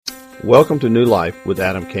Welcome to New Life with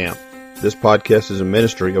Adam Camp. This podcast is a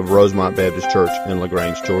ministry of Rosemont Baptist Church in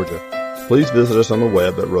LaGrange, Georgia. Please visit us on the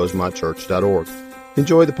web at rosemontchurch.org.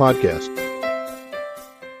 Enjoy the podcast.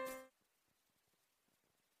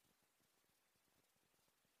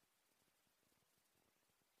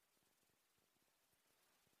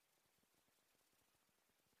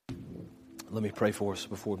 Let me pray for us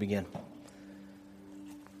before we begin.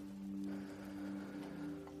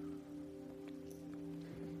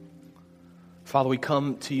 Father, we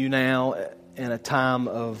come to you now in a time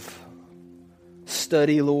of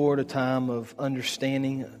study, Lord, a time of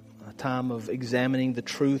understanding, a time of examining the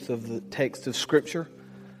truth of the text of Scripture.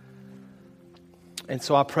 And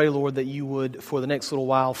so I pray, Lord, that you would, for the next little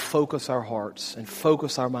while, focus our hearts and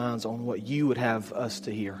focus our minds on what you would have us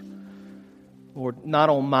to hear. Lord, not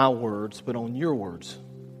on my words, but on your words,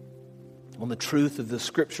 on the truth of the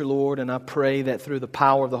Scripture, Lord. And I pray that through the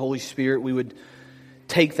power of the Holy Spirit, we would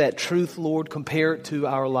take that truth, Lord, compare it to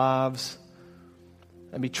our lives,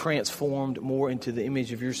 and be transformed more into the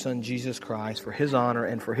image of your Son, Jesus Christ, for His honor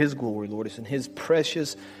and for His glory, Lord. It's in His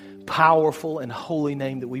precious, powerful, and holy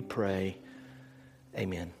name that we pray.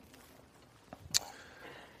 Amen.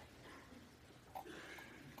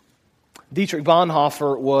 Dietrich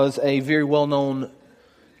Bonhoeffer was a very well-known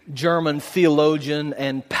German theologian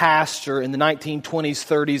and pastor in the 1920s,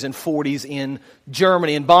 30s, and 40s in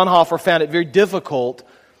Germany. And Bonhoeffer found it very difficult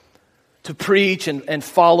to preach and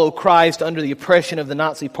follow Christ under the oppression of the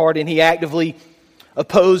Nazi Party. And he actively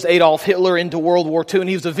opposed Adolf Hitler into World War II. And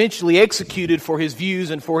he was eventually executed for his views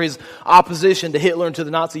and for his opposition to Hitler and to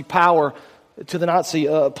the Nazi power, to the Nazi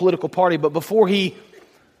political party. But before he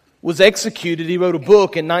was executed, he wrote a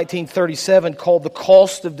book in 1937 called The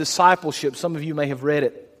Cost of Discipleship. Some of you may have read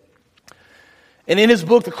it. And in his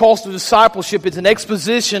book, The Cost of Discipleship, it's an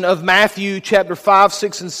exposition of Matthew chapter 5,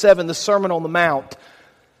 6, and 7, the Sermon on the Mount.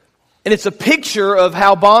 And it's a picture of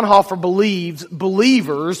how Bonhoeffer believes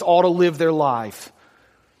believers ought to live their life.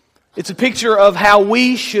 It's a picture of how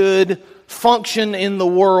we should function in the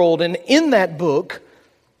world. And in that book,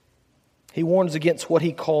 he warns against what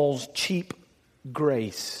he calls cheap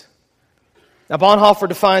grace. Now, Bonhoeffer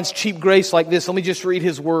defines cheap grace like this. Let me just read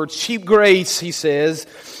his words. Cheap grace, he says,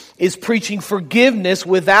 is preaching forgiveness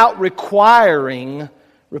without requiring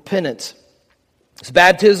repentance. It's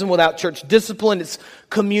baptism without church discipline. It's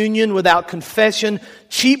communion without confession.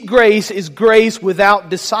 Cheap grace is grace without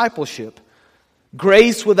discipleship.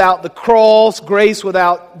 Grace without the cross. Grace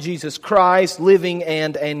without Jesus Christ, living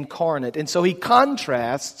and incarnate. And so he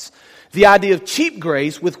contrasts the idea of cheap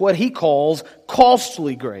grace with what he calls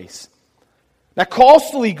costly grace. Now,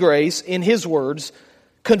 costly grace, in his words,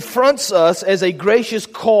 confronts us as a gracious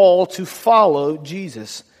call to follow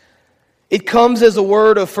Jesus. It comes as a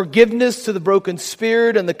word of forgiveness to the broken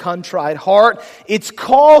spirit and the contrite heart. It's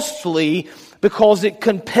costly because it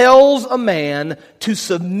compels a man to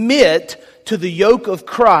submit to the yoke of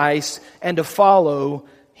Christ and to follow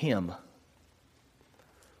Him.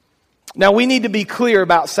 Now, we need to be clear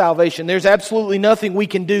about salvation. There's absolutely nothing we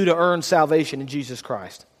can do to earn salvation in Jesus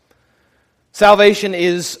Christ. Salvation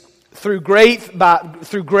is through grace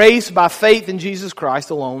by faith in Jesus Christ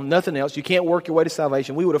alone, nothing else. You can't work your way to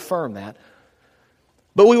salvation. We would affirm that.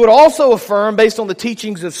 But we would also affirm, based on the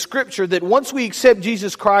teachings of Scripture, that once we accept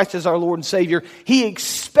Jesus Christ as our Lord and Savior, He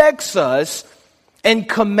expects us and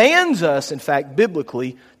commands us, in fact,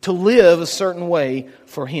 biblically, to live a certain way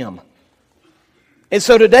for Him. And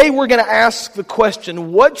so today we're going to ask the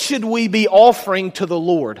question, what should we be offering to the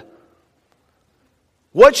Lord?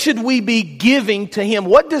 What should we be giving to Him?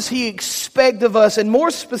 What does He expect of us? And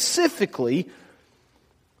more specifically,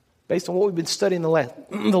 based on what we've been studying the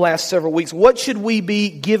last several weeks, what should we be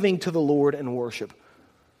giving to the Lord in worship?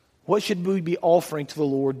 What should we be offering to the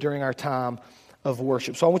Lord during our time of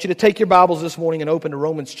worship? So I want you to take your Bibles this morning and open to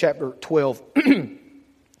Romans chapter 12.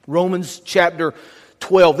 Romans chapter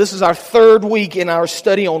 12. This is our third week in our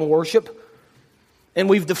study on worship. And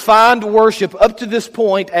we've defined worship up to this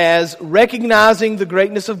point as recognizing the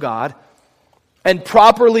greatness of God and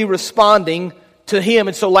properly responding to Him.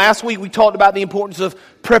 And so last week we talked about the importance of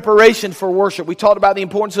preparation for worship. We talked about the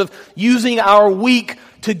importance of using our week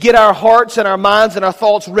to get our hearts and our minds and our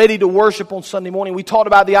thoughts ready to worship on Sunday morning. We talked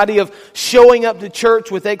about the idea of showing up to church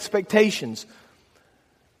with expectations.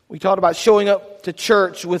 We talked about showing up to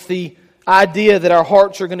church with the idea that our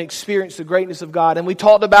hearts are going to experience the greatness of God. And we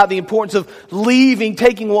talked about the importance of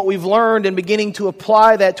taking what we've learned and beginning to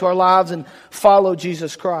apply that to our lives and follow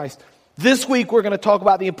Jesus Christ. This week we're going to talk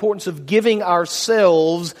about the importance of giving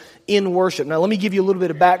ourselves in worship. Now let me give you a little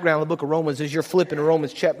bit of background on the book of Romans as you're flipping to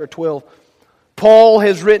Romans chapter 12. Paul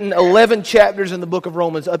has written 11 chapters in the book of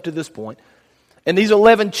Romans up to this point. And these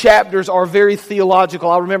 11 chapters are very theological.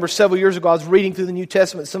 I remember several years ago I was reading through the New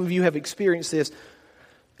Testament. Some of you have experienced this.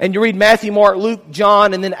 And you read Matthew, Mark, Luke,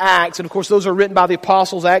 John, and then Acts. And of course those are written by the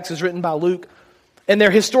apostles. Acts is written by Luke. And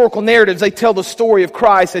they're historical narratives. They tell the story of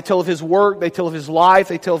Christ. They tell of His work. They tell of His life.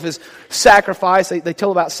 They tell of His sacrifice. They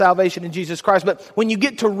tell about salvation in Jesus Christ. But when you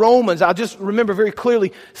get to Romans, I just remember very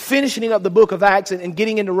clearly finishing up the book of Acts and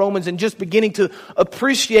getting into Romans and just beginning to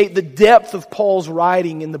appreciate the depth of Paul's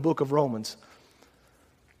writing in the book of Romans.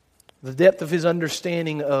 The depth of his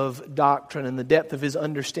understanding of doctrine and the depth of his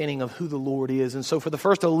understanding of who the Lord is. And so for the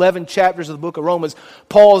first 11 chapters of the book of Romans,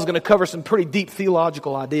 Paul is going to cover some pretty deep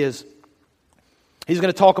theological ideas. He's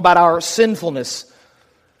going to talk about our sinfulness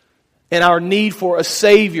and our need for a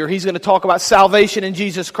Savior. He's going to talk about salvation in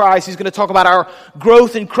Jesus Christ. He's going to talk about our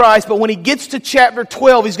growth in Christ. But when he gets to chapter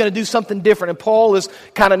 12, he's going to do something different. And Paul is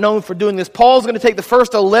kind of known for doing this. Paul's going to take the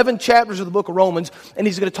first 11 chapters of the book of Romans and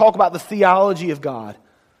he's going to talk about the theology of God,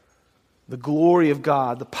 the glory of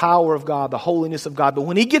God, the power of God, the holiness of God. But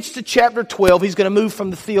when he gets to chapter 12, he's going to move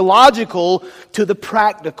from the theological to the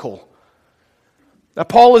practical. Now,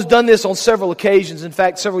 Paul has done this on several occasions. In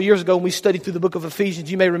fact, several years ago when we studied through the book of Ephesians,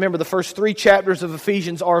 you may remember the first 3 chapters of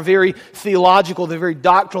Ephesians are very theological, they're very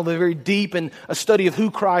doctrinal, they're very deep in a study of who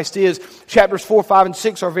Christ is. Chapters 4, 5, and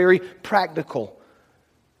 6 are very practical.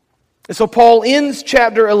 And so Paul ends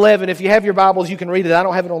chapter 11. If you have your Bibles, you can read it. I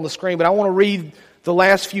don't have it on the screen, but I want to read the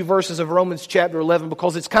last few verses of Romans chapter 11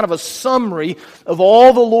 because it's kind of a summary of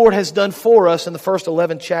all the Lord has done for us in the first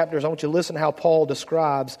 11 chapters. I want you to listen to how Paul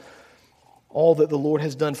describes all that the Lord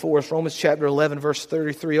has done for us. Romans chapter 11, verse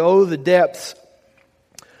 33. Oh, the depths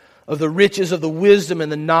of the riches of the wisdom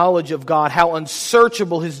and the knowledge of God. How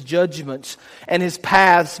unsearchable His judgments and His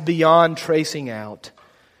paths beyond tracing out.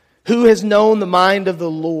 Who has known the mind of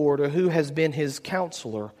the Lord, or who has been His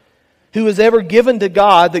counselor? Who has ever given to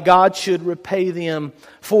God that God should repay them?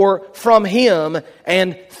 For from Him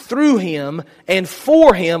and through Him and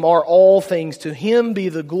for Him are all things. To Him be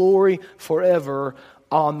the glory forever.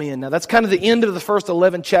 Amen. Now that's kind of the end of the first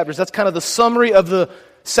 11 chapters. That's kind of the summary of the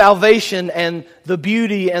salvation and the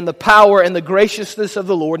beauty and the power and the graciousness of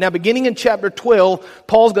the Lord. Now beginning in chapter 12,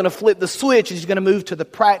 Paul's going to flip the switch and he's going to move to the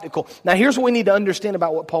practical. Now here's what we need to understand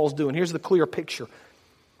about what Paul's doing. Here's the clear picture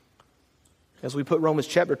as we put Romans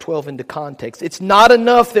chapter 12 into context. It's not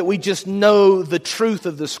enough that we just know the truth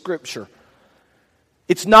of the Scripture.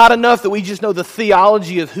 It's not enough that we just know the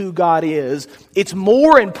theology of who God is. It's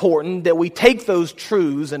more important that we take those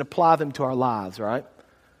truths and apply them to our lives, right?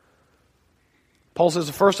 Paul says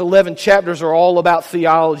the first 11 chapters are all about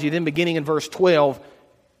theology. Then beginning in verse 12,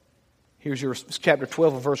 here's your chapter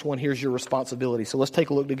 12 of verse 1, here's your responsibility. So let's take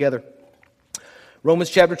a look together. Romans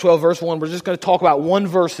chapter 12, verse 1. We're just going to talk about one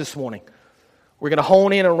verse this morning. We're going to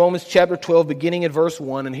hone in on Romans chapter 12, beginning in verse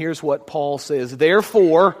 1, and here's what Paul says.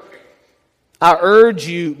 Therefore, I urge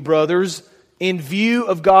you, brothers, in view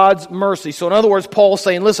of God's mercy. So in other words, Paul's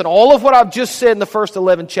saying, listen, all of what I've just said in the first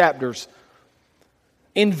 11 chapters,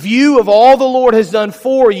 in view of all the Lord has done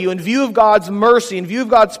for you, in view of God's mercy, in view of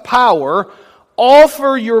God's power,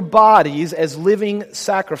 offer your bodies as living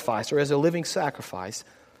sacrifice, or as a living sacrifice,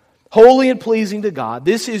 holy and pleasing to God.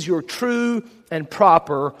 This is your true and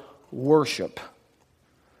proper worship.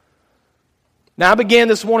 Now, I began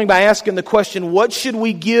this morning by asking the question, what should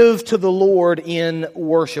we give to the Lord in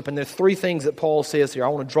worship? And there's 3 things that Paul says here. I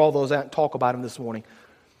want to draw those out and talk about them this morning.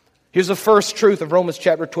 Here's the first truth of Romans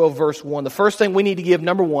chapter 12, verse 1. The first thing we need to give,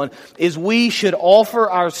 number 1, is we should offer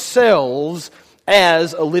ourselves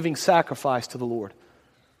as a living sacrifice to the Lord.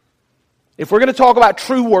 If we're going to talk about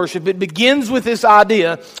true worship, it begins with this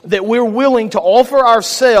idea that we're willing to offer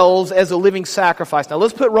ourselves as a living sacrifice. Now,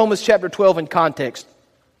 let's put Romans chapter 12 in context.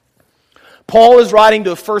 Paul is writing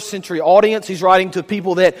to a first century audience. He's writing to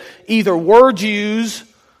people that either were Jews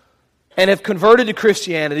and have converted to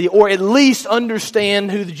Christianity, or at least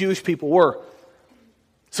understand who the Jewish people were.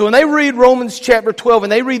 So when they read Romans chapter 12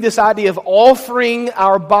 and they read this idea of offering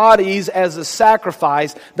our bodies as a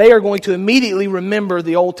sacrifice, they are going to immediately remember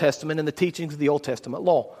the Old Testament and the teachings of the Old Testament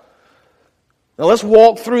law. Now let's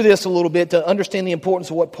walk through this a little bit to understand the importance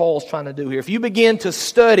of what Paul's trying to do here. If you begin to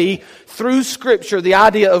study through Scripture the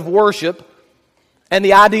idea of worship and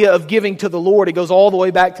the idea of giving to the Lord, it goes all the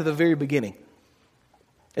way back to the very beginning.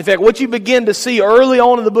 In fact, what you begin to see early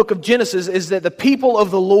on in the book of Genesis is that the people of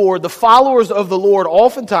the Lord, the followers of the Lord,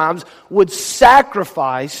 oftentimes would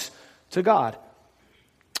sacrifice to God.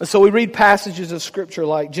 And so we read passages of Scripture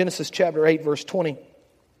like Genesis chapter 8, verse 20.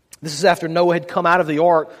 This is after Noah had come out of the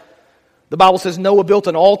ark. The Bible says Noah built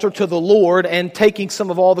an altar to the Lord, and taking some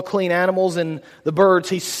of all the clean animals and the birds,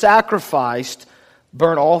 he sacrificed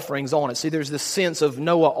burnt offerings on it. See, there's this sense of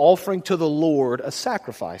Noah offering to the Lord a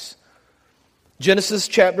sacrifice. Genesis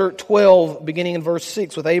chapter 12, beginning in verse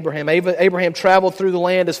 6 with Abraham. Abraham traveled through the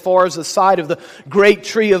land as far as the site of the great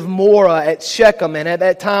tree of Morah at Shechem, and at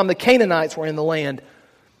that time the Canaanites were in the land.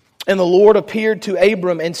 And the Lord appeared to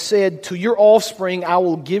Abram and said, "To your offspring I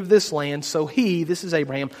will give this land." So he, this is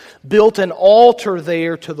Abraham, built an altar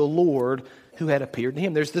there to the Lord who had appeared to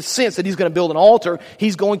him. There's this sense that he's going to build an altar.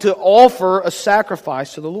 He's going to offer a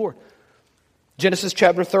sacrifice to the Lord. Genesis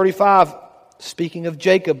chapter 35, speaking of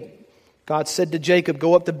Jacob, God said to Jacob,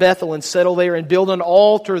 "Go up to Bethel and settle there and build an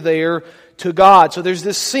altar there to God." So there's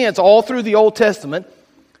this sense all through the Old Testament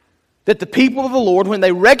that the people of the Lord, when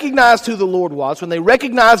they recognized who the Lord was, when they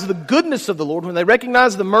recognized the goodness of the Lord, when they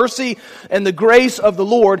recognized the mercy and the grace of the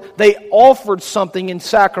Lord, they offered something in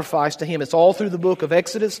sacrifice to Him. It's all through the book of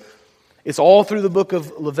Exodus. It's all through the book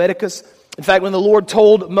of Leviticus. In fact, when the Lord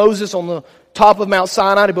told Moses on the top of Mount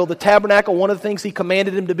Sinai to build the tabernacle, one of the things He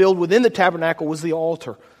commanded him to build within the tabernacle was the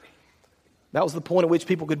altar. That was the point at which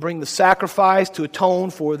people could bring the sacrifice to atone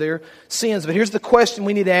for their sins. But here's the question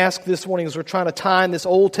we need to ask this morning as we're trying to tie in this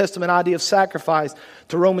Old Testament idea of sacrifice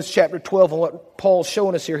to Romans chapter 12 and what Paul's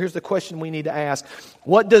showing us here. Here's the question we need to ask.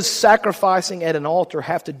 What does sacrificing at an altar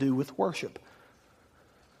have to do with worship?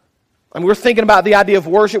 I mean, we're thinking about the idea of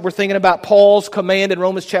worship. We're thinking about Paul's command in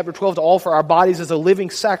Romans chapter 12 to offer our bodies as a living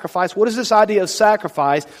sacrifice. What does this idea of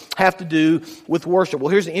sacrifice have to do with worship? Well,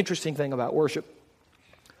 here's the interesting thing about worship.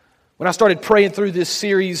 When I started praying through this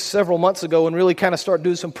series several months ago and really kind of started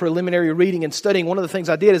doing some preliminary reading and studying, one of the things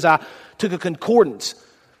I did is I took a concordance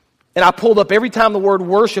and I pulled up every time the word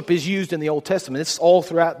worship is used in the Old Testament. It's all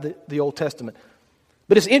throughout the Old Testament.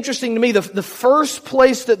 But it's interesting to me, the first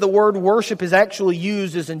place that the word worship is actually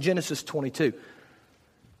used is in Genesis 22.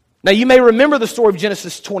 Now you may remember the story of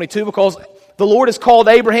Genesis 22 because the Lord has called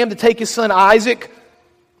Abraham to take his son Isaac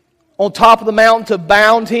on top of the mountain to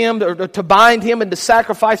bind him and to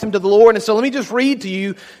sacrifice him to the Lord. And so let me just read to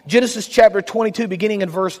you Genesis chapter 22 beginning in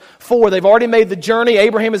verse 4. They've already made the journey.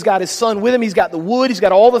 Abraham has got his son with him. He's got the wood. He's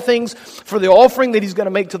got all the things for the offering that he's going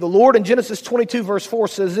to make to the Lord. And Genesis 22 verse 4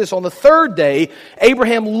 says this: "On the third day,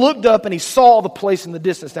 Abraham looked up and he saw the place in the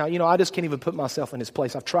distance." Now, I just can't even put myself in his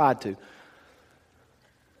place. I've tried to.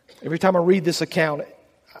 Every time I read this account,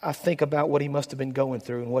 I think about what he must have been going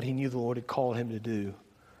through and what he knew the Lord had called him to do.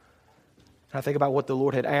 I think about what the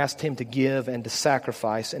Lord had asked him to give and to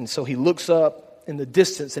sacrifice. And so he looks up in the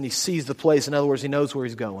distance and he sees the place. In other words, he knows where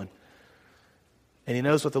he's going. And he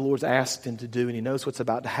knows what the Lord's asked him to do, and he knows what's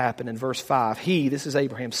about to happen. In verse 5, he, this is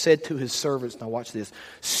Abraham, said to his servants, now watch this,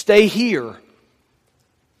 "Stay here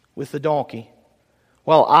with the donkey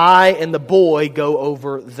while I and the boy go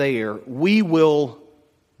over there. We will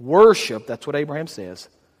worship," that's what Abraham says,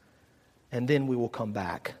 "and then we will come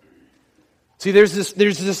back." See, there's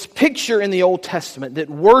this picture in the Old Testament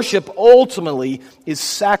that worship ultimately is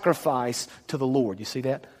sacrifice to the Lord. You see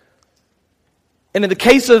that? And in the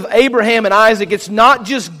case of Abraham and Isaac, it's not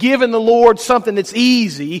just giving the Lord something that's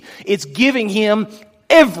easy, it's giving Him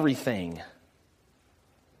everything.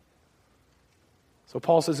 So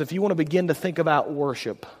Paul says, if you want to begin to think about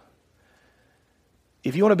worship,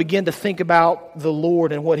 if you want to begin to think about the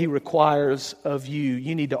Lord and what He requires of you,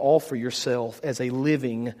 you need to offer yourself as a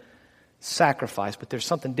living sacrifice. But there's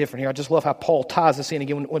something different here. I just love how Paul ties this in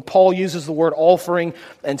again. When Paul uses the word offering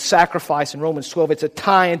and sacrifice in Romans 12, it's a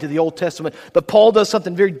tie into the Old Testament. But Paul does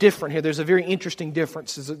something very different here. There's a very interesting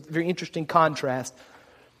difference. There's a very interesting contrast.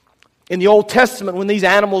 In the Old Testament, when these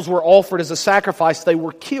animals were offered as a sacrifice, they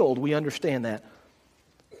were killed. We understand that.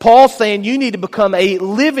 Paul's saying you need to become a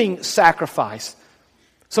living sacrifice.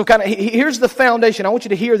 So here's the foundation. I want you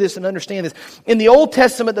to hear this and understand this. In the Old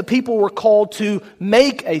Testament, the people were called to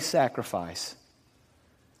make a sacrifice.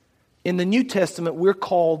 In the New Testament, we're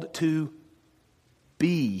called to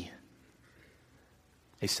be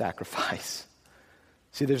a sacrifice.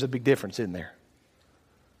 See, there's a big difference in there.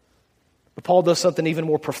 But Paul does something even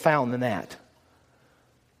more profound than that.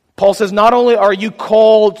 Paul says, not only are you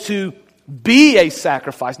called to be a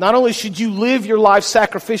sacrifice. Not only should you live your life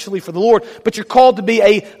sacrificially for the Lord, but you're called to be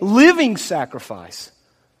a living sacrifice.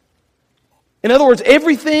 In other words,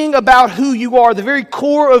 everything about who you are, the very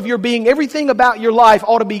core of your being, everything about your life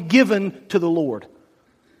ought to be given to the Lord.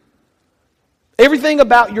 Everything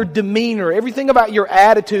about your demeanor, everything about your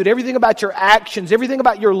attitude, everything about your actions, everything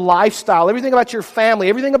about your lifestyle, everything about your family,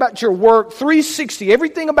 everything about your work, 360,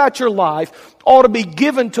 everything about your life ought to be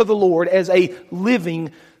given to the Lord as a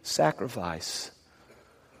living sacrifice.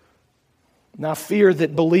 Now, I fear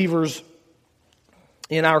that believers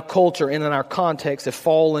in our culture and in our context have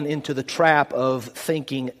fallen into the trap of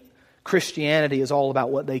thinking Christianity is all about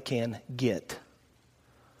what they can get.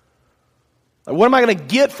 Like, what am I going to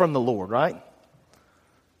get from the Lord, right?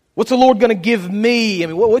 What's the Lord going to give me? I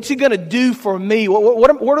mean, what's He going to do for me?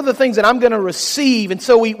 What are the things that I'm going to receive? And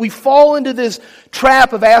so we fall into this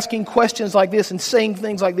trap of asking questions like this and saying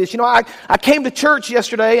things like this. You know, I came to church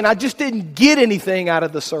yesterday and I just didn't get anything out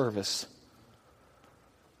of the service.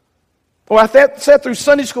 Or I sat through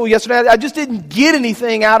Sunday school yesterday, I just didn't get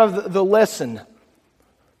anything out of the lesson.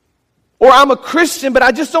 Or I'm a Christian, but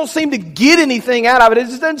I just don't seem to get anything out of it. It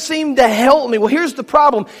just doesn't seem to help me. Well, here's the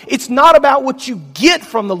problem. It's not about what you get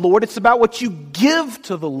from the Lord. It's about what you give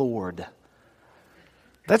to the Lord.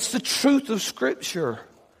 That's the truth of Scripture.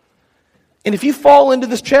 And if you fall into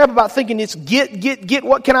this trap about thinking it's get,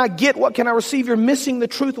 what can I get, what can I receive, you're missing the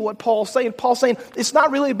truth of what Paul's saying. Paul's saying it's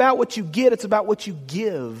not really about what you get, it's about what you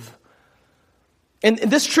give. And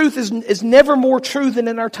this truth is never more true than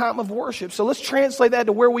in our time of worship. So let's translate that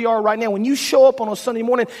to where we are right now. When you show up on a Sunday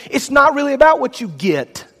morning, it's not really about what you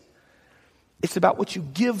get. It's about what you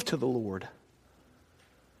give to the Lord.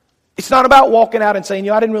 It's not about walking out and saying,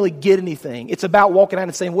 I didn't really get anything. It's about walking out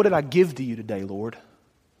and saying, what did I give to you today, Lord?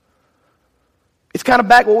 It's kind of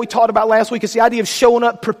back what we talked about last week. It's the idea of showing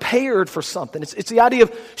up prepared for something. It's the idea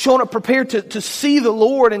of showing up prepared to see the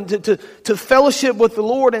Lord and to fellowship with the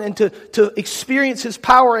Lord and to experience His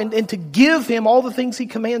power and to give Him all the things He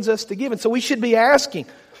commands us to give. And so we should be asking,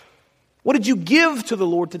 what did you give to the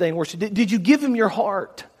Lord today in worship? Did you give Him your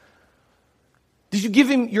heart? Did you give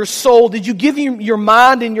Him your soul? Did you give Him your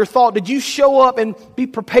mind and your thought? Did you show up and be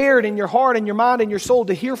prepared in your heart and your mind and your soul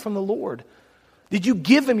to hear from the Lord? Did you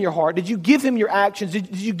give Him your heart? Did you give Him your actions?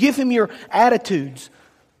 Did you give Him your attitudes?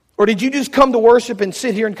 Or did you just come to worship and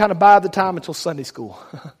sit here and kind of bide the time until Sunday school?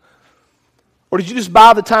 Or did you just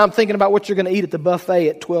bide the time thinking about what you're going to eat at the buffet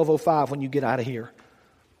at 12:05 when you get out of here?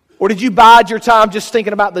 Or did you bide your time just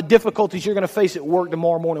thinking about the difficulties you're going to face at work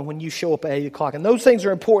tomorrow morning when you show up at 8 o'clock? And those things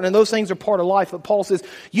are important and those things are part of life. But Paul says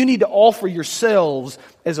you need to offer yourselves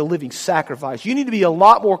as a living sacrifice. You need to be a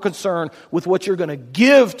lot more concerned with what you're going to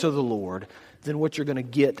give to the Lord than what you're going to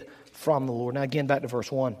get from the Lord. Now again, back to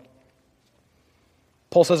verse 1.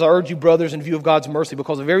 Paul says, I urge you, brothers, in view of God's mercy,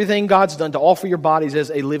 because of everything God's done, to offer your bodies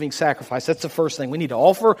as a living sacrifice. That's the first thing. We need to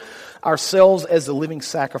offer ourselves as a living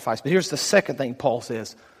sacrifice. But here's the second thing Paul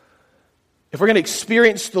says. If we're going to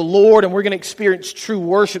experience the Lord and we're going to experience true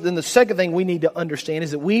worship, then the second thing we need to understand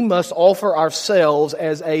is that we must offer ourselves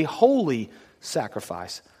as a holy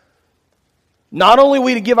sacrifice. Not only are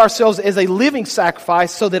we to give ourselves as a living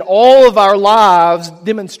sacrifice so that all of our lives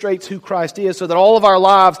demonstrates who Christ is, so that all of our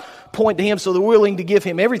lives point to Him, so that we're willing to give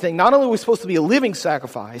Him everything. Not only are we supposed to be a living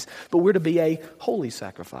sacrifice, but we're to be a holy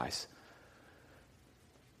sacrifice.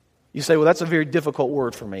 You say, well, that's a very difficult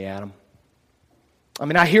word for me, Adam. I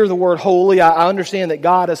mean, I hear the word holy. I understand that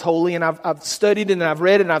God is holy, and I've studied it, and I've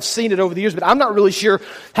read it, and I've seen it over the years, but I'm not really sure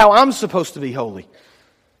how I'm supposed to be holy.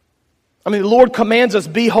 I mean, the Lord commands us,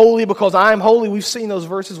 be holy because I am holy. We've seen those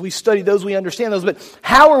verses. We've studied those. We understand those. But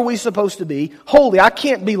how are we supposed to be holy? I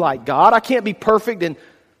can't be like God. I can't be perfect in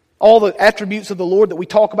all the attributes of the Lord that we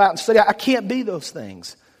talk about and study. I can't be those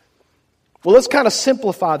things. Well, let's kind of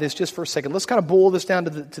simplify this just for a second. Let's kind of boil this down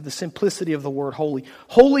to the simplicity of the word holy.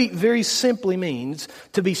 Holy very simply means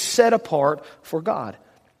to be set apart for God.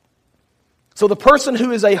 So the person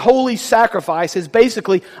who is a holy sacrifice is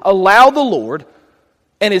basically allowed the Lord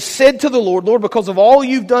and has said to the Lord, Lord, because of all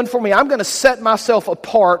you've done for me, I'm going to set myself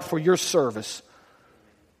apart for your service.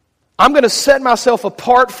 I'm going to set myself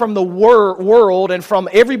apart from the world and from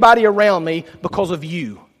everybody around me because of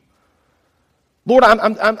you. Lord,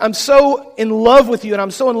 I'm so in love with you, and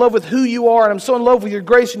I'm so in love with who you are, and I'm so in love with your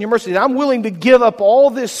grace and your mercy that I'm willing to give up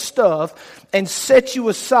all this stuff and set you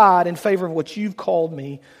aside in favor of what you've called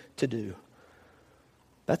me to do.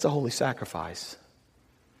 That's a holy sacrifice.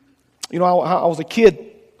 You know, I was a kid.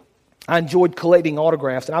 I enjoyed collecting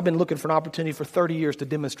autographs, and I've been looking for an opportunity for 30 years to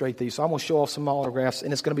demonstrate these. So I'm going to show off some of my autographs,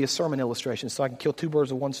 and it's going to be a sermon illustration so I can kill two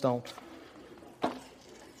birds with one stone.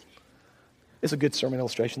 It's a good sermon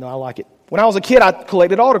illustration, though. I like it. When I was a kid, I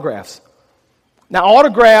collected autographs. Now,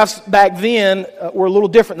 autographs back then were a little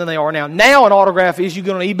different than they are now. Now, an autograph is you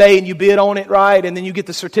go on eBay and you bid on it, right? And then you get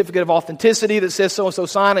the certificate of authenticity that says so-and-so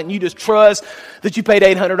signed it, and you just trust that you paid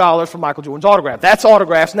 $800 for Michael Jordan's autograph. That's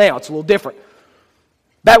autographs now. It's a little different.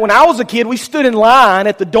 Back when I was a kid, we stood in line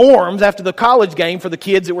at the dorms after the college game for the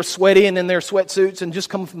kids that were sweaty and in their sweatsuits and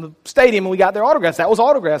just coming from the stadium, and we got their autographs. That was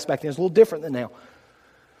autographs back then. It's a little different than now.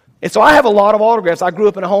 And so I have a lot of autographs. I grew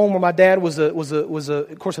up in a home where my dad was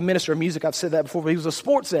of course, a minister of music. I've said that before, but he was a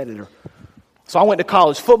sports editor. So I went to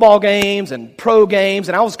college football games and pro games,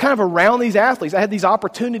 and I was kind of around these athletes. I had these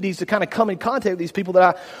opportunities to kind of come in contact with these people that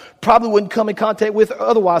I probably wouldn't come in contact with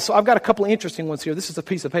otherwise. So I've got a couple of interesting ones here. This is a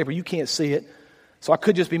piece of paper. You can't see it, so I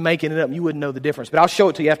could just be making it up and you wouldn't know the difference. But I'll show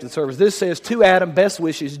it to you after the service. This says, to Adam, best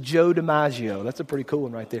wishes, Joe DiMaggio. That's a pretty cool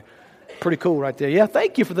one right there. Pretty cool right there. Yeah,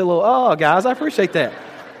 thank you for the little, guys, I appreciate that.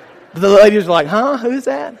 The ladies are like, huh, who's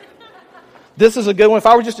that? This is a good one. If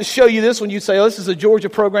I were just to show you this one, you'd say, this is a Georgia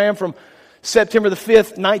program from September the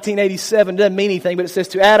 5th, 1987. Doesn't mean anything, but it says,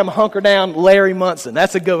 to Adam, hunker down, Larry Munson.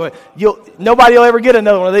 That's a good one. Nobody will ever get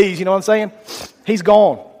another one of these, you know what I'm saying? He's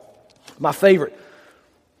gone. My favorite.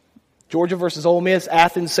 Georgia versus Ole Miss,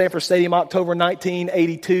 Athens, Sanford Stadium, October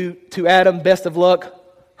 1982. To Adam, best of luck,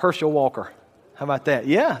 Herschel Walker. How about that?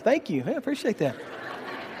 Yeah, thank you. I appreciate that.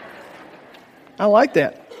 I like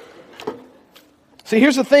that. See,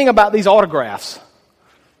 here's the thing about these autographs.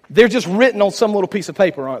 They're just written on some little piece of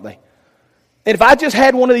paper, aren't they? And if I just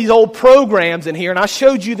had one of these old programs in here and I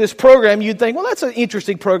showed you this program, you'd think, well, that's an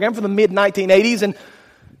interesting program from the mid-1980s.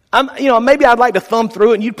 And maybe I'd like to thumb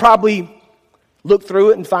through it, and you'd probably look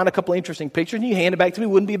through it and find a couple of interesting pictures, and you hand it back to me. It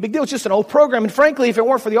wouldn't be a big deal. It's just an old program. And frankly, if it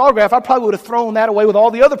weren't for the autograph, I probably would have thrown that away with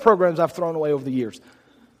all the other programs I've thrown away over the years.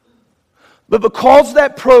 But because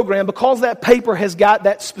that program, because that paper has got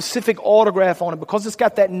that specific autograph on it, because it's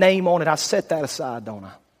got that name on it, I set that aside, don't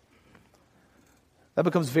I? That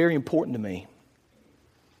becomes very important to me.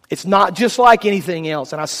 It's not just like anything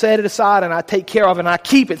else, and I set it aside and I take care of it and I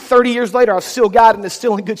keep it. 30 years later, I've still got it and it's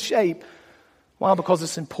still in good shape. Why? Because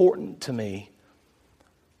it's important to me.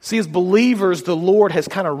 See, as believers, the Lord has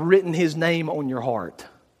kind of written His name on your heart.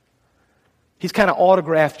 He's kind of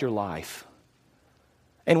autographed your life.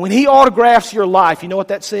 And when He autographs your life, you know what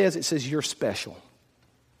that says? It says you're special.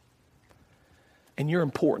 And you're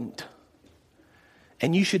important.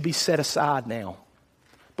 And you should be set aside now.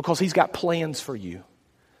 Because He's got plans for you.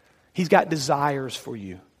 He's got desires for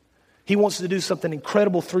you. He wants to do something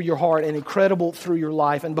incredible through your heart and incredible through your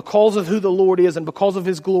life. And because of who the Lord is and because of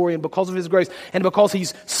His glory and because of His grace and because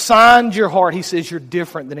He's signed your heart, He says you're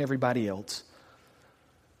different than everybody else.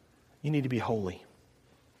 You need to be holy.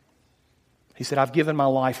 He said, I've given my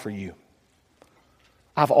life for you.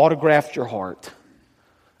 I've autographed your heart.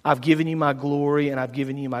 I've given you my glory and I've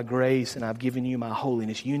given you my grace and I've given you my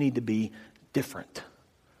holiness. You need to be different.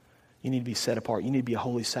 You need to be set apart. You need to be a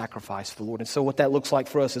holy sacrifice for the Lord. And so what that looks like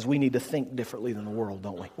for us is we need to think differently than the world,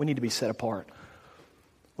 don't we? We need to be set apart.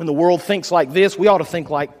 When the world thinks like this, we ought to think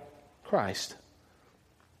like Christ.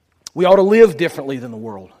 We ought to live differently than the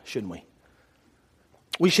world, shouldn't we?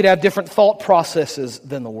 We should have different thought processes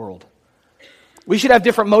than the world. We should have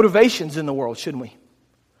different motivations in the world, shouldn't we?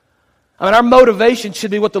 I mean, our motivation should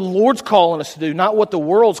be what the Lord's calling us to do, not what the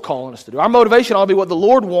world's calling us to do. Our motivation ought to be what the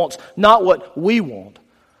Lord wants, not what we want.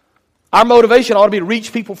 Our motivation ought to be to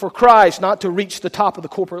reach people for Christ, not to reach the top of the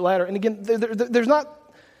corporate ladder. And again, there's not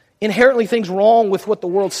inherently things wrong with what the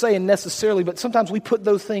world's saying necessarily, but sometimes we put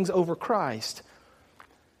those things over Christ.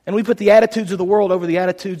 And we put the attitudes of the world over the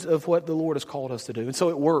attitudes of what the Lord has called us to do. And so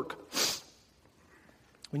at work,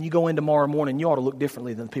 when you go in tomorrow morning, you ought to look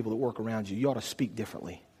differently than the people that work around you. You ought to speak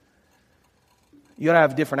differently. You ought to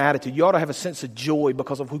have a different attitude. You ought to have a sense of joy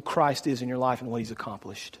because of who Christ is in your life and what He's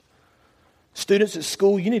accomplished. Students at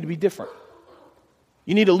school, you need to be different.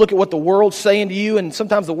 You need to look at what the world's saying to you, and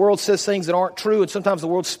sometimes the world says things that aren't true, and sometimes the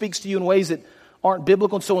world speaks to you in ways that aren't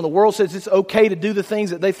biblical. And so when the world says it's okay to do the things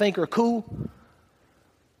that they think are cool,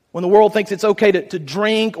 when the world thinks it's okay to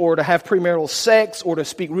drink or to have premarital sex or to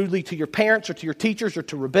speak rudely to your parents or to your teachers or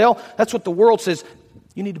to rebel, that's what the world says.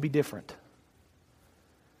 You need to be different.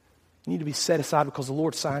 You need to be set aside because the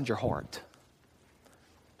Lord signed your heart.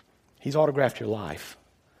 He's autographed your life.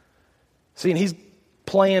 See, and His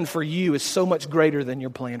plan for you is so much greater than your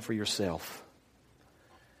plan for yourself.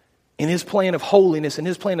 And His plan of holiness and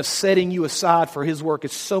His plan of setting you aside for His work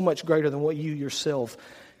is so much greater than what you yourself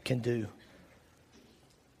can do.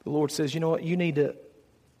 The Lord says, you know what? You need to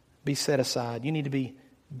be set aside. You need to be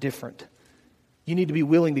different. You need to be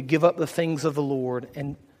willing to give up the things of the Lord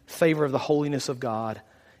in favor of the holiness of God.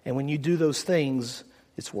 And when you do those things,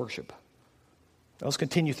 it's worship. Now let's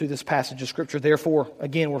continue through this passage of Scripture. Therefore,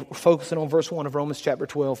 again, we're focusing on verse 1 of Romans chapter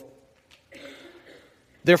 12.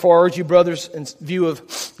 Therefore, I urge you, brothers, in view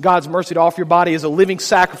of God's mercy, to offer your body as a living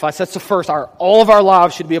sacrifice. That's the first. All of our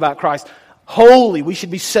lives should be about Christ. Holy, we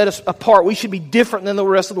should be set apart. We should be different than the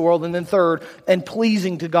rest of the world. And then third, and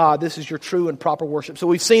pleasing to God. This is your true and proper worship. So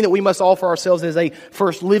we've seen that we must offer ourselves as a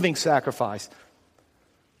first living sacrifice.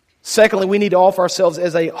 Secondly, we need to offer ourselves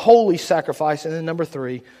as a holy sacrifice. And then number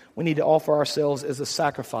three, we need to offer ourselves as a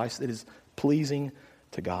sacrifice that is pleasing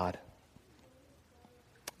to God.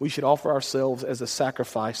 we should offer ourselves as a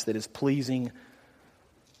sacrifice that is pleasing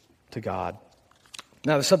to God.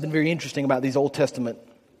 Now, there's something very interesting about these Old Testament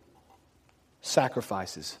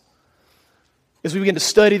sacrifices. As we begin to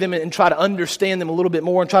study them and try to understand them a little bit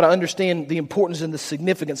more and try to understand the importance and the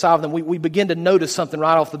significance of them, we begin to notice something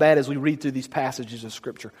right off the bat as we read through these passages of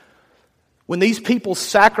Scripture. When these people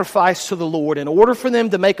sacrificed to the Lord, in order for them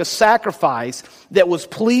to make a sacrifice that was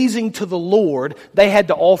pleasing to the Lord, they had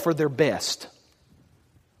to offer their best.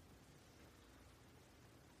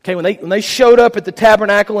 Okay, when they showed up at the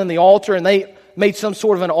tabernacle and the altar and they made some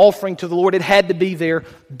sort of an offering to the Lord, it had to be their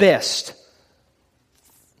best.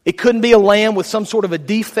 It couldn't be a lamb with some sort of a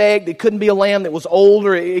defect. It couldn't be a lamb that was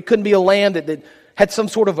older. It couldn't be a lamb that had some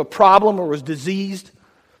sort of a problem or was diseased.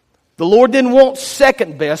 The Lord didn't want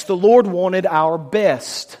second best. The Lord wanted our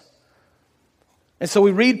best. And so we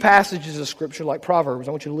read passages of Scripture like Proverbs.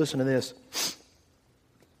 I want you to listen to this.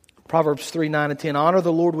 Proverbs 3, 9 and 10. Honor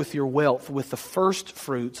the Lord with your wealth, with the first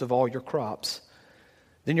fruits of all your crops.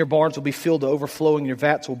 Then your barns will be filled to overflowing, and your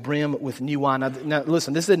vats will brim with new wine. Now,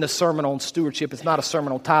 listen, this isn't a sermon on stewardship. It's not a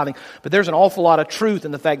sermon on tithing. But there's an awful lot of truth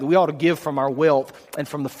in the fact that we ought to give from our wealth and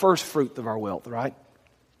from the first fruit of our wealth, right?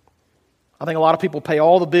 I think a lot of people pay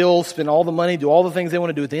all the bills, spend all the money, do all the things they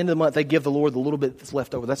want to do. At the end of the month, they give the Lord the little bit that's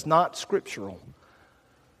left over. That's not scriptural.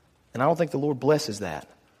 And I don't think the Lord blesses that.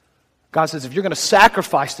 God says, if you're going to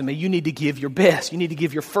sacrifice to me, you need to give your best. You need to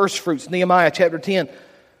give your first fruits. Nehemiah chapter 10.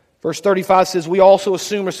 Verse 35 says, we also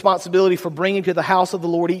assume responsibility for bringing to the house of the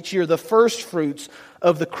Lord each year the first fruits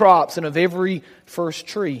of the crops and of every first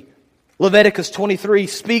tree. Leviticus 23,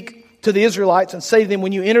 speak to the Israelites and say to them,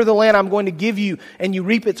 when you enter the land I'm going to give you and you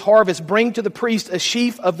reap its harvest, bring to the priest a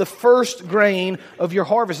sheaf of the first grain of your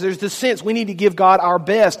harvest. There's this sense we need to give God our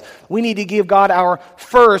best. We need to give God our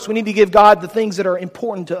first. We need to give God the things that are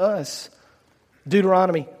important to us.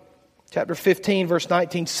 Deuteronomy Chapter 15, verse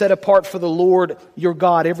 19, set apart for the Lord your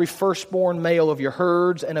God every firstborn male of your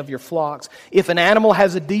herds and of your flocks. If an animal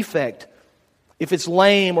has a defect, if it's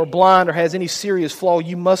lame or blind or has any serious flaw,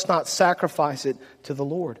 you must not sacrifice it to the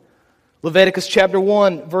Lord. Leviticus chapter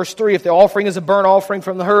 1, verse 3, if the offering is a burnt offering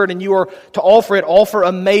from the herd and you are to offer it, offer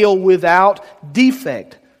a male without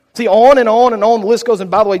defect. See, on and on and on the list goes.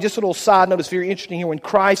 And by the way, just a little side note, it's very interesting here. When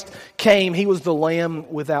Christ came, He was the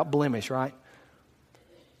lamb without blemish, right?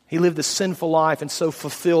 He lived a sinful life and so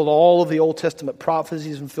fulfilled all of the Old Testament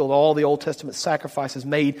prophecies and fulfilled all the Old Testament sacrifices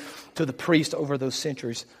made to the priest over those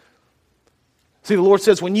centuries. See, the Lord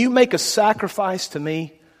says, when you make a sacrifice to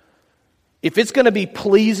me, if it's going to be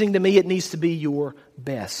pleasing to me, it needs to be your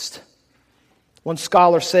best. One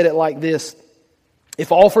scholar said it like this: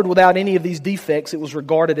 if offered without any of these defects, it was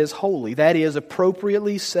regarded as holy. That is,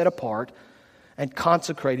 appropriately set apart and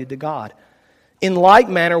consecrated to God. In like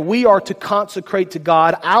manner, we are to consecrate to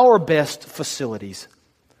God our best facilities,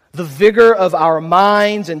 the vigor of our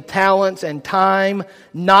minds and talents and time,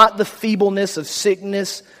 not the feebleness of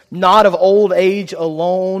sickness, not of old age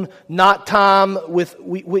alone, not time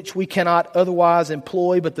which we cannot otherwise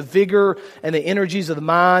employ, but the vigor and the energies of the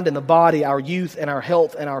mind and the body, our youth and our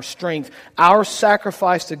health and our strength. Our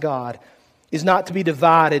sacrifice to God is not to be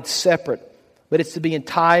divided, separate, but it's to be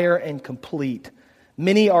entire and complete.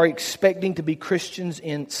 Many are expecting to be Christians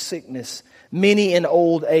in sickness, many in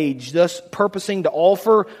old age, thus purposing to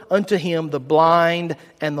offer unto Him the blind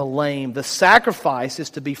and the lame. The sacrifice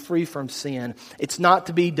is to be free from sin. It's not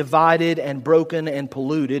to be divided and broken and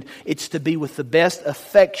polluted. It's to be with the best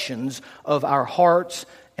affections of our hearts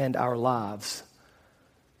and our lives.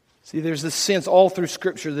 See, there's this sense all through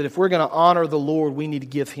Scripture that if we're going to honor the Lord, we need to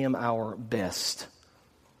give Him our best.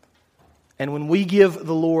 And when we give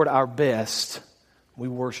the Lord our best, we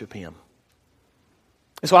worship Him.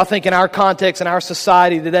 And so I think in our context, in our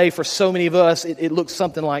society today, for so many of us, it looks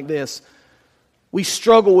something like this. We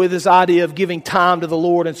struggle with this idea of giving time to the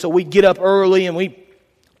Lord, and so we get up early and we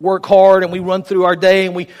work hard and we run through our day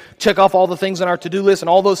and we check off all the things on our to-do list, and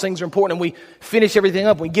all those things are important, and we finish everything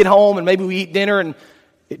up. We get home and maybe we eat dinner and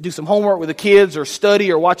do some homework with the kids or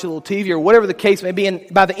study or watch a little TV or whatever the case may be.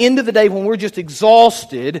 And by the end of the day, when we're just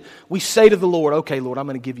exhausted, we say to the Lord, okay, Lord, I'm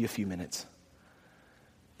going to give you a few minutes.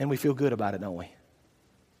 And we feel good about it, don't we?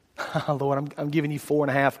 Lord, I'm giving you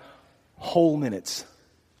 4.5 whole minutes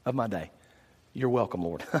of my day. You're welcome,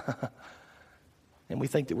 Lord. And we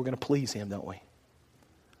think that we're going to please Him, don't we?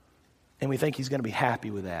 And we think He's going to be happy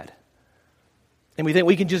with that. And we think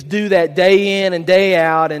we can just do that day in and day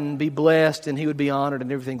out and be blessed and He would be honored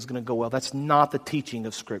and everything's going to go well. That's not the teaching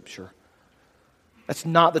of Scripture. That's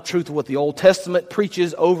not the truth of what the Old Testament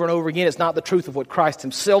preaches over and over again. It's not the truth of what Christ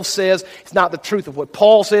Himself says. It's not the truth of what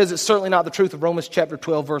Paul says. It's certainly not the truth of Romans chapter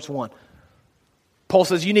 12, verse 1. Paul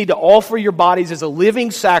says you need to offer your bodies as a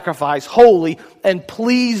living sacrifice, holy and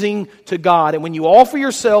pleasing to God. And when you offer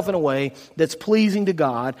yourself in a way that's pleasing to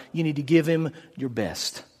God, you need to give Him your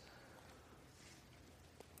best.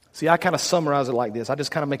 See, I kind of summarize it like this. I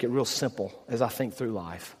just kind of make it real simple as I think through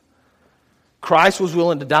life. Christ was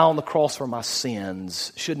willing to die on the cross for my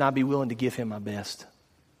sins. Shouldn't I be willing to give Him my best?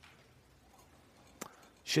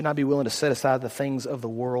 Shouldn't I be willing to set aside the things of the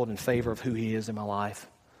world in favor of who He is in my life?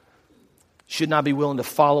 Shouldn't I be willing to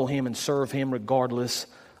follow Him and serve Him regardless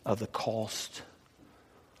of the cost?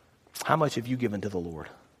 How much have you given to the Lord?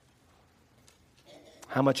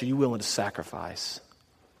 How much are you willing to sacrifice?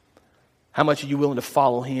 How much are you willing to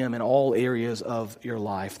follow Him in all areas of your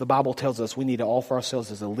life? The Bible tells us we need to offer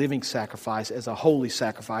ourselves as a living sacrifice, as a holy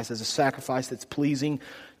sacrifice, as a sacrifice that's pleasing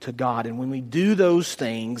to God. And when we do those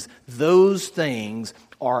things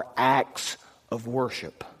are acts of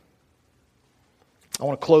worship. I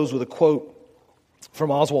want to close with a quote from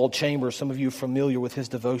Oswald Chambers. Some of you are familiar with his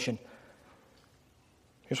devotion.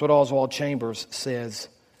 Here's what Oswald Chambers says.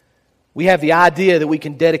 We have the idea that we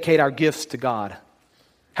can dedicate our gifts to God.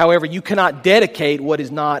 However, you cannot dedicate what is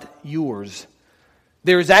not yours.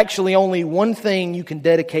 There is actually only one thing you can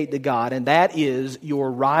dedicate to God, and that is your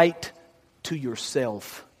right to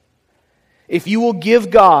yourself. If you will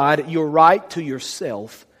give God your right to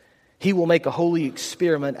yourself, He will make a holy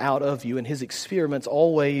experiment out of you, and His experiments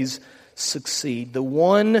always succeed. The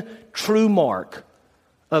one true mark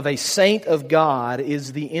of a saint of God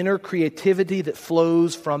is the inner creativity that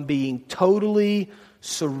flows from being totally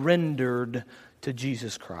surrendered to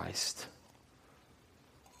Jesus Christ.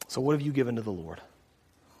 So what have you given to the Lord?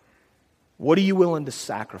 What are you willing to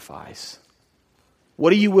sacrifice?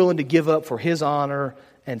 What are you willing to give up for His honor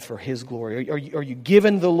and for His glory? Are you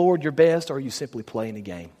giving the Lord your best, or are you simply playing a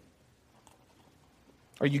game?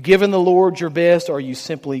 Are you giving the Lord your best, or are you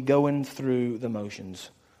simply going through the motions?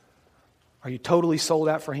 Are you totally sold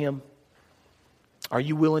out for Him? Are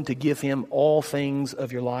you willing to give Him all things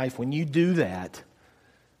of your life? When you do that,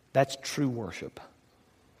 that's true worship.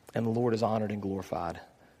 And the Lord is honored and glorified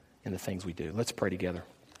in the things we do. Let's pray together.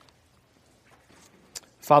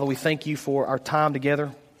 Father, we thank You for our time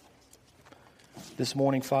together this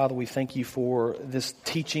morning. Father, we thank You for this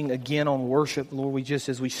teaching again on worship. Lord,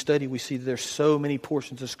 as we study, we see that there's so many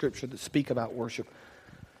portions of Scripture that speak about worship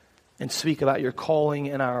and speak about Your calling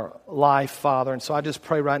in our life, Father. And so I just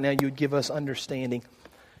pray right now You would give us understanding.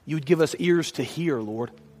 You would give us ears to hear,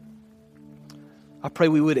 Lord. I pray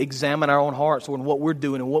we would examine our own hearts, Lord, and what we're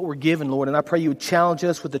doing and what we're giving, Lord. And I pray You would challenge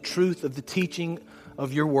us with the truth of the teaching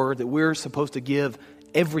of Your Word, that we're supposed to give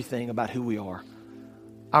everything about who we are.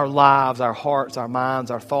 Our lives, our hearts, our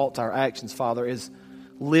minds, our thoughts, our actions, Father, is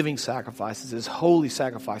living sacrifices, is holy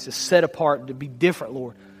sacrifices, set apart to be different,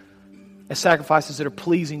 Lord, as sacrifices that are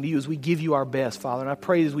pleasing to You as we give You our best, Father. And I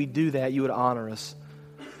pray as we do that, You would honor us,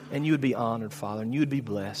 and You would be honored, Father, and You would be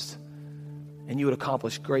blessed. And You would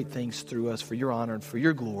accomplish great things through us for Your honor and for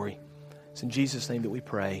Your glory. It's in Jesus' name that we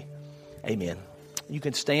pray. Amen. You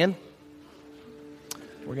can stand.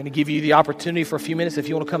 We're going to give you the opportunity for a few minutes if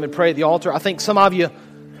you want to come and pray at the altar. I think some of you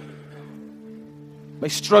may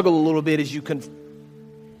struggle a little bit as you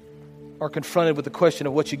are confronted with the question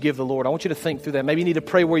of what you give the Lord. I want you to think through that. Maybe you need to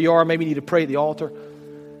pray where you are. Maybe you need to pray at the altar.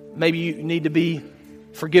 Maybe you need to be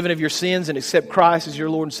forgiven of your sins and accept Christ as your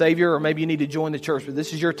Lord and Savior, or maybe you need to join the church. But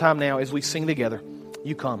this is your time now as we sing together.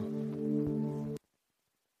 You come.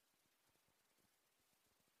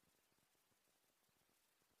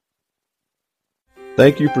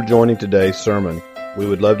 Thank you for joining today's sermon. We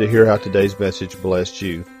would love to hear how today's message blessed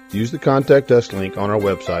you. Use the Contact Us link on our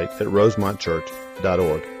website at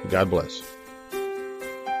rosemontchurch.org. God bless.